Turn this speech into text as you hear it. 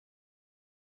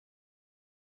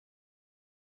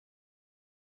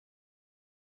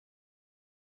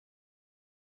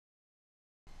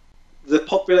the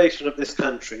population of this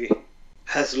country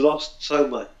has lost so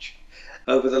much.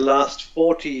 Over the last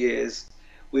 40 years,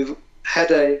 we've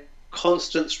had a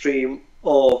constant stream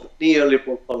of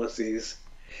neoliberal policies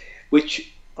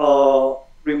which are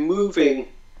removing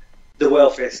the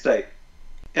welfare state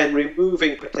and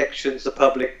removing protections the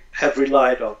public have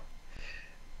relied on.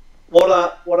 What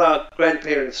our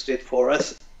grandparents did for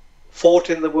us, fought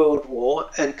in the World War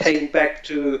and came back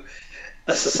to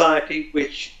a society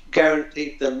which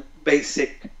guaranteed them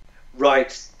basic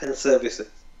rights and services.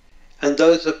 And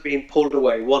those have been pulled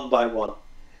away one by one.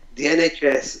 The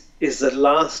NHS is the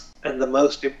last and the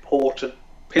most important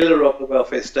pillar of the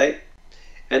welfare state.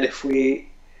 And if we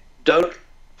don't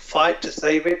fight to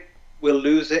save it, we'll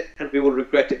lose it and we will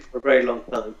regret it for a very long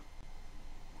time.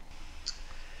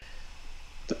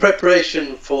 The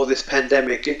preparation for this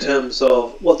pandemic in terms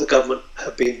of what the government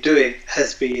have been doing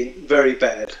has been very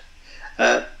bad.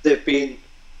 There have been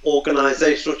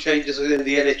organisational changes within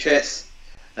the NHS.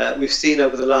 We've seen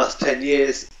over the last 10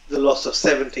 years the loss of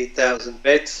 17,000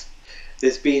 beds.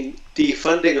 There's been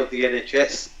defunding of the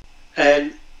NHS,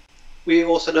 and we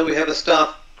also know we have a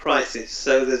staff crisis.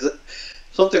 So there's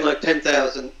something like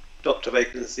 10,000 doctor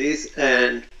vacancies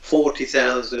and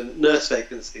 40,000 nurse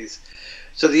vacancies.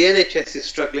 So the NHS is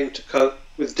struggling to cope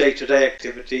with day-to-day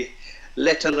activity,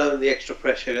 let alone the extra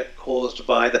pressure caused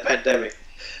by the pandemic.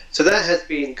 So that has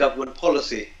been government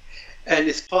policy, and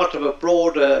it's part of a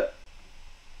broader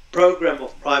program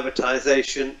of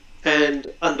privatisation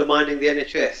and undermining the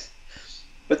NHS.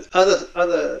 But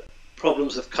other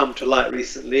problems have come to light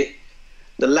recently.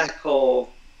 The lack of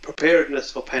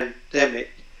preparedness for pandemic,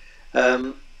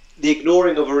 the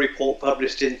ignoring of a report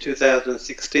published in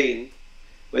 2016,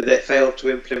 where they failed to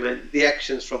implement the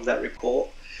actions from that report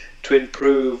to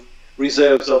improve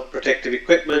reserves of protective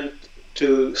equipment,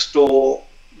 to store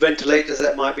ventilators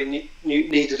that might be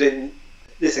needed in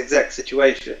this exact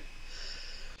situation.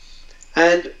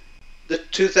 And the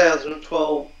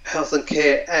 2012 Health and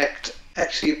Care Act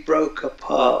actually broke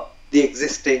apart the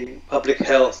existing public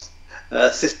health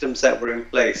systems that were in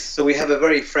place. So we have a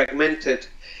very fragmented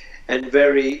and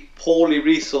very poorly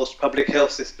resourced public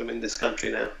health system in this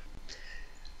country now.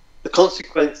 The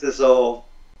consequences of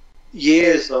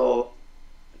years of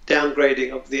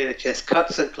downgrading of the NHS,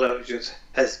 cuts and closures,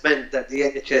 has meant that the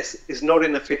NHS is not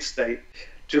in a fit state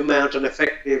to mount an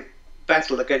effective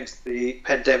battle against the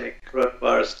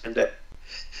coronavirus pandemic.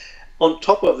 On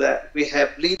top of that, we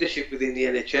have leadership within the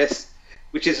NHS,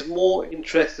 which is more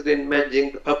interested in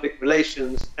managing the public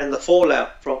relations and the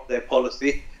fallout from their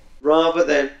policy, rather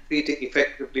than treating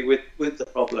effectively with the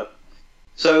problem.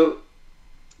 So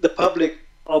the public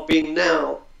are being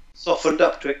now softened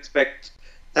up to expect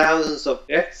thousands of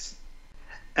deaths,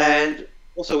 and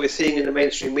also we're seeing in the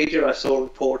mainstream media, I saw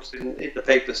reports in the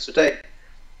papers today,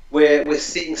 where we're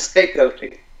seeing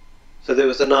scapegoating. So there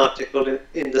was an article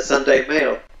in the Sunday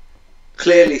Mail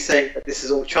clearly saying that this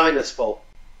is all China's fault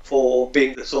for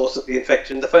being the source of the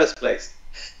infection in the first place.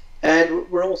 And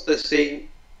we're also seeing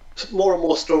more and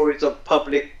more stories of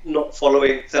public not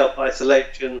following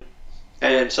self-isolation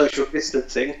and social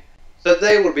distancing, so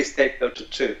they will be scapegoated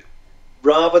too,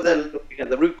 rather than looking at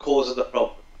the root cause of the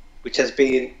problem, which has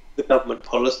been the government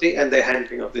policy and their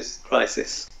handling of this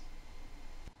crisis.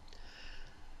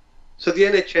 So the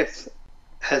NHS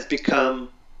has become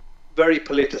very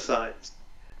politicised.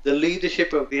 The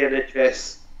leadership of the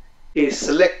NHS is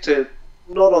selected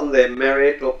not on their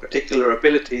merit or particular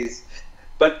abilities,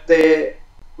 but their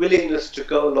willingness to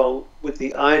go along with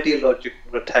the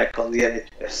ideological attack on the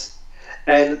NHS.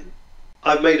 And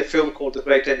I've made a film called The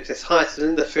Great NHS Heist, and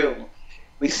in the film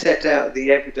we set out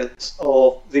the evidence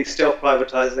of the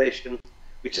self-privatisation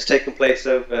which has taken place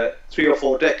over 3 or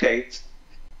 4 decades,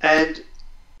 and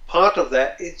part of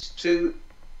that is to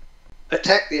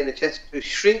attack the NHS, to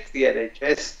shrink the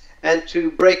NHS, and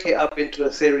to break it up into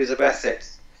a series of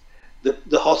assets.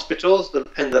 The hospitals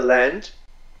and the land,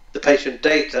 the patient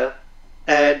data,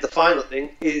 and the final thing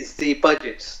is the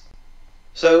budgets.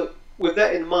 So with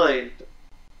that in mind,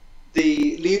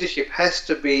 the leadership has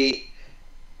to be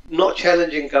not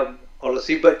challenging government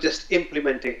policy, but just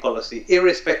implementing policy,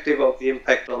 irrespective of the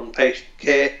impact on patient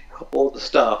care or the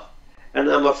staff. And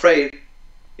I'm afraid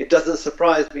it doesn't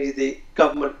surprise me the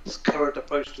government's current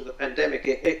approach to the pandemic.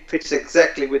 It fits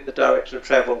exactly with the direction of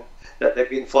travel that they've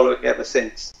been following ever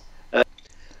since.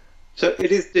 So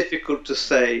it is difficult to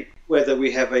say whether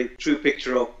we have a true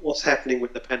picture of what's happening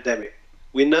with the pandemic.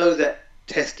 We know that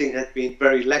testing has been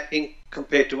very lacking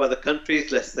compared to other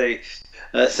countries, let's say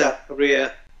South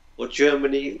Korea or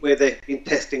Germany, where they've been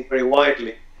testing very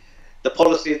widely. The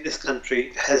policy in this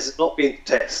country has not been to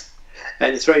test,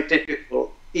 and it's very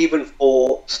difficult even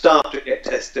for staff to get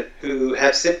tested who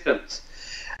have symptoms.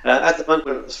 At the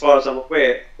moment, as far as I'm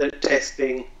aware, they're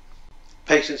testing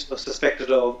patients who are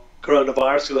suspected of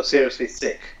coronavirus who are seriously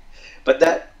sick. But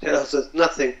that tells us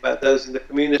nothing about those in the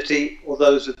community or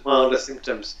those with milder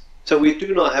symptoms. So we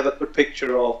do not have a good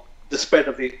picture of the spread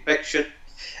of the infection.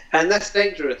 And that's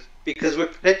dangerous because we're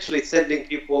potentially sending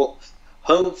people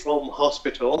home from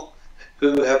hospital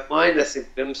who have minor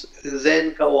symptoms, who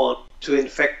then go on to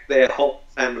infect their whole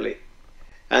family.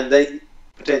 And they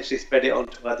potentially spread it on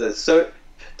to others. So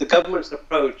the government's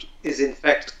approach is in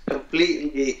fact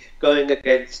completely going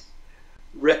against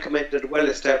recommended,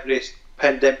 well-established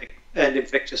pandemic and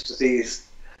infectious disease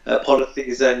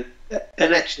policies and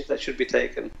actions that should be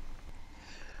taken.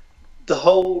 The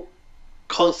whole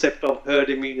concept of herd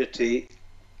immunity,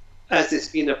 as it's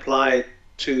been applied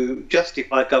to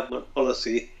justify government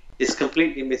policy, is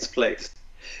completely misplaced.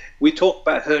 We talk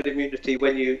about herd immunity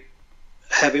when you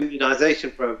have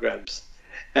immunization programs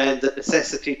and the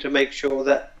necessity to make sure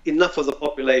that enough of the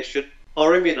population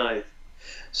are immunized.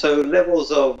 So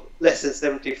levels of less than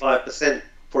 75%,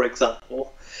 for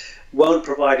example, won't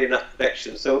provide enough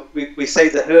protection. So we say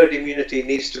the herd immunity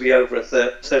needs to be over a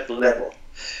certain level.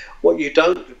 What you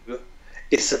don't do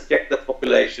is subject the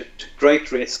population to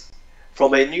great risk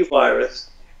from a new virus,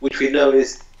 which we know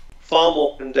is far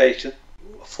more contagious,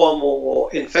 far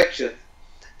more infectious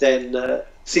than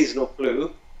seasonal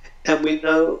flu, and we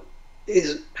know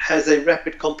has a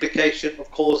rapid complication of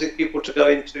causing people to go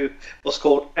into what's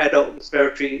called adult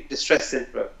respiratory distress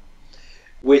syndrome,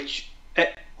 which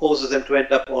causes them to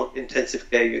end up on intensive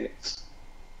care units.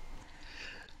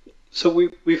 So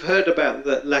we've heard about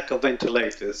the lack of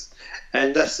ventilators,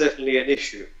 and that's certainly an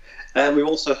issue. And we've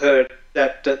also heard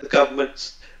that the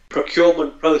government's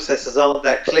procurement processes aren't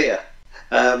that clear.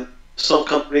 Some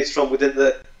companies from within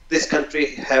this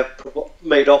country have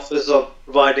made offers of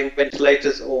providing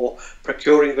ventilators or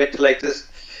procuring ventilators,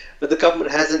 but the government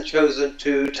hasn't chosen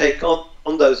to take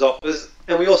on those offers.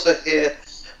 And we also hear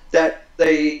that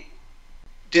they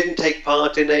didn't take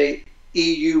part in a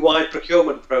EU-wide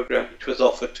procurement program which was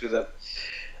offered to them.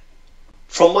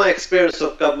 From my experience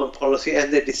of government policy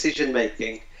and their decision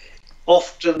making,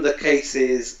 often the case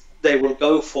is they will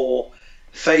go for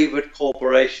favoured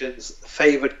corporations,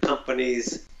 favoured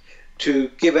companies to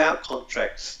give out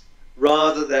contracts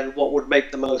rather than what would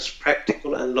make the most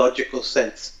practical and logical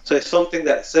sense. So it's something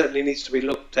that certainly needs to be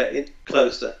looked at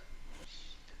closer.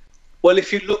 Well,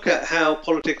 if you look at how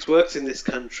politics works in this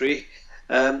country,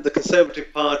 the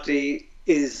Conservative Party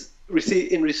is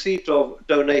in receipt of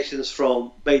donations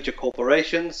from major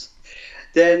corporations.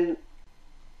 Then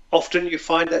often you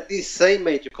find that these same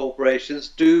major corporations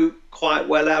do quite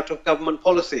well out of government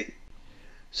policy.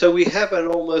 So we have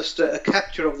almost a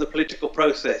capture of the political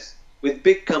process with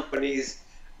big companies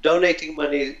donating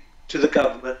money to the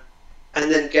government and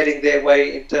then getting their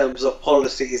way in terms of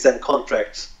policies and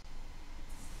contracts.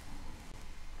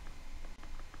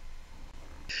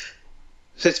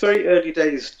 So it's very early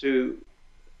days to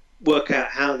work out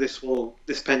how this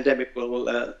pandemic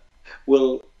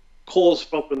will cause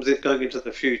problems going into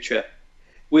the future.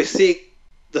 We're seeing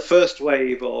the first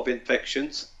wave of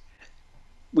infections.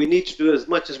 We need to do as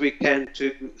much as we can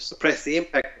to suppress the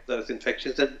impact of those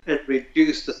infections and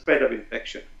reduce the spread of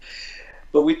infection.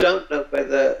 But we don't know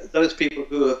whether those people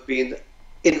who have been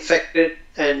infected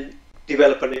and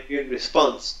develop an immune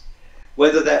response,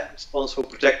 whether that response will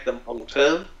protect them long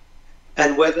term,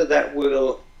 and whether that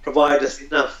will provide us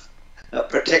enough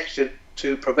protection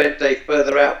to prevent a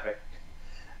further outbreak.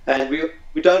 And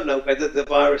we don't know whether the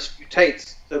virus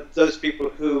mutates. So those people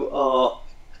who are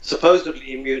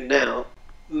supposedly immune now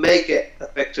may get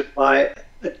affected by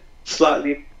a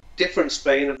slightly different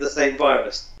strain of the same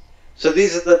virus. So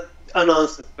these are the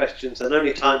unanswered questions, and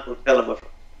only time will tell them.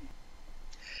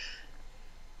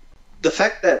 The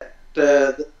fact that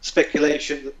the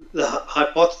speculation, the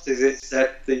hypothesis is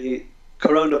that the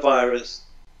coronavirus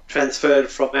transferred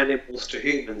from animals to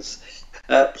humans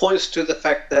points to the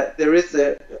fact that there is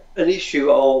an issue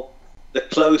of the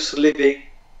close living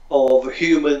of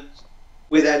humans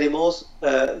with animals.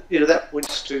 That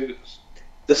points to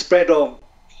the spread of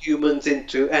humans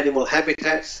into animal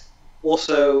habitats,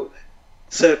 also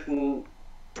certain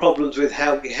problems with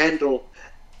how we handle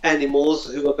animals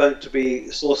who are going to be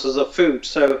sources of food.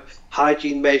 So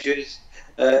hygiene measures,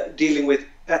 dealing with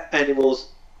animals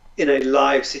in a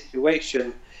live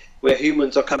situation where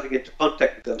humans are coming into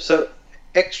contact with them. So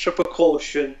extra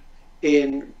precaution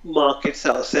in markets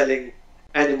that are selling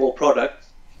animal products,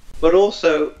 but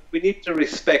also we need to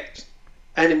respect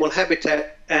animal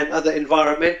habitat and other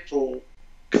environmental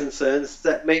concerns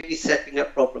that may be setting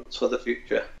up problems for the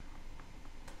future.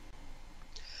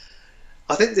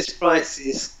 I think this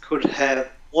crisis could have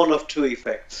one of two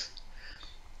effects.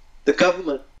 The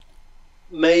government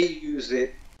may use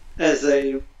it as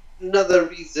another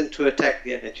reason to attack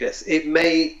the NHS. It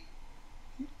may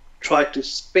try to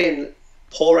spin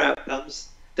poor outcomes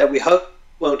that we hope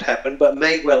won't happen, but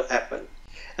may well happen.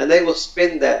 And they will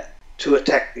spin that to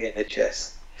attack the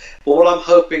NHS. But what I'm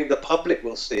hoping the public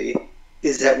will see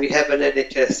is that we have an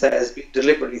NHS that has been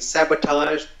deliberately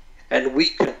sabotaged and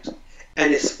weakened.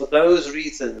 And it's for those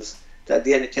reasons that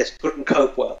the NHS couldn't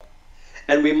cope well.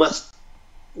 And we must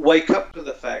wake up to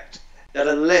the fact that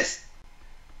unless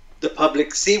the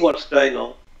public see what's going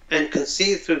on and can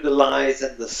see through the lies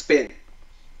and the spin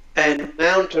and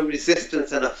mount a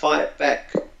resistance and a fight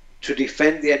back to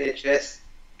defend the NHS,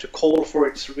 to call for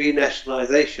its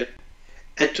renationalisation,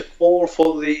 and to call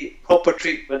for the proper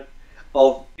treatment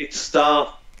of its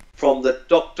staff, from the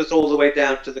doctors all the way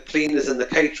down to the cleaners and the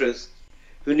caterers,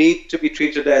 who need to be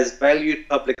treated as valued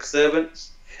public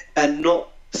servants and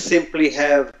not simply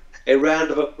have a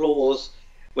round of applause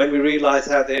when we realise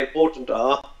how important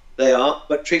they are,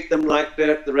 but treat them like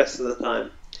dirt the rest of the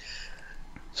time.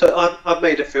 So I've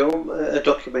made a film, a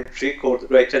documentary called The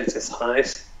Great NHS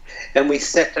Heist, and we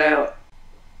set out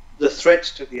the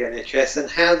threats to the NHS and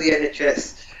how the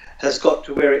NHS has got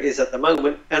to where it is at the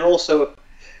moment, and also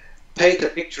paint a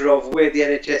picture of where the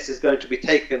NHS is going to be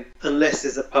taken unless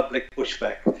there's a public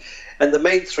pushback. And the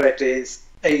main threat is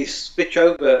a switch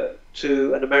over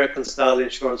to an American-style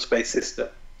insurance-based system.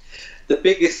 The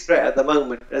biggest threat at the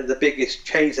moment, and the biggest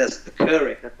change that's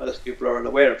occurring, and most people are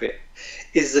unaware of it,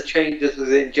 is the changes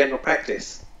within general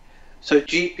practice. So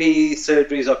GP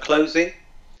surgeries are closing,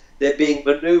 they're being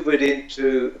manoeuvred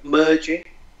into merging,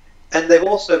 and they've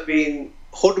also been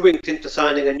hoodwinked into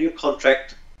signing a new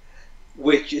contract,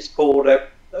 which is called a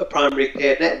primary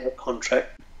care network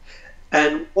contract.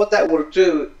 And what that will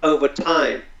do over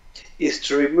time is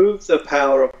to remove the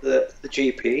power of the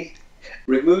GP,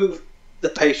 remove the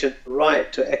patient's right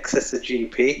to access the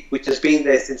GP, which has been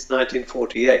there since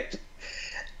 1948.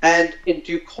 And in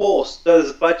due course,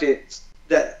 those budgets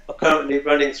that are currently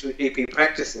running through GP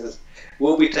practices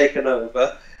will be taken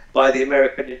over by the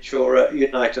American insurer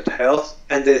United Health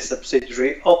and their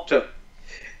subsidiary Optum,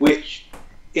 which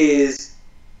is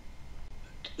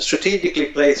strategically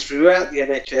placed throughout the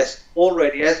NHS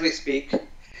already as we speak.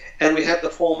 And we have the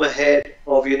former head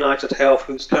of United Health,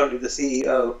 who's currently the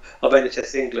CEO of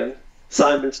NHS England,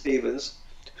 Simon Stevens,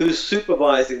 who's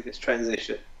supervising this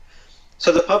transition.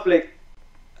 So the public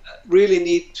really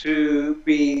need to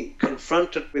be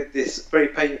confronted with this very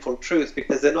painful truth,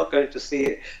 because they're not going to see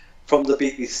it from the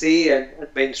BBC and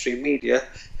mainstream media.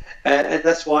 And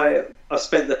that's why I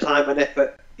spent the time and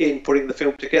effort in putting the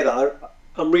film together.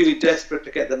 I'm really desperate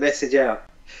to get the message out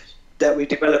that we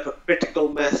develop a critical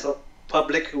mass of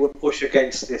public who will push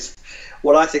against this,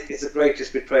 what I think is the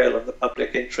greatest betrayal of the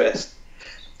public interest.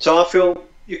 So our film,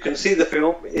 you can see the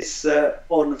film, it's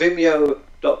on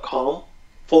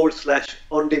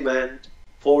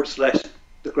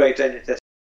vimeo.com/on-demand/The Great NHS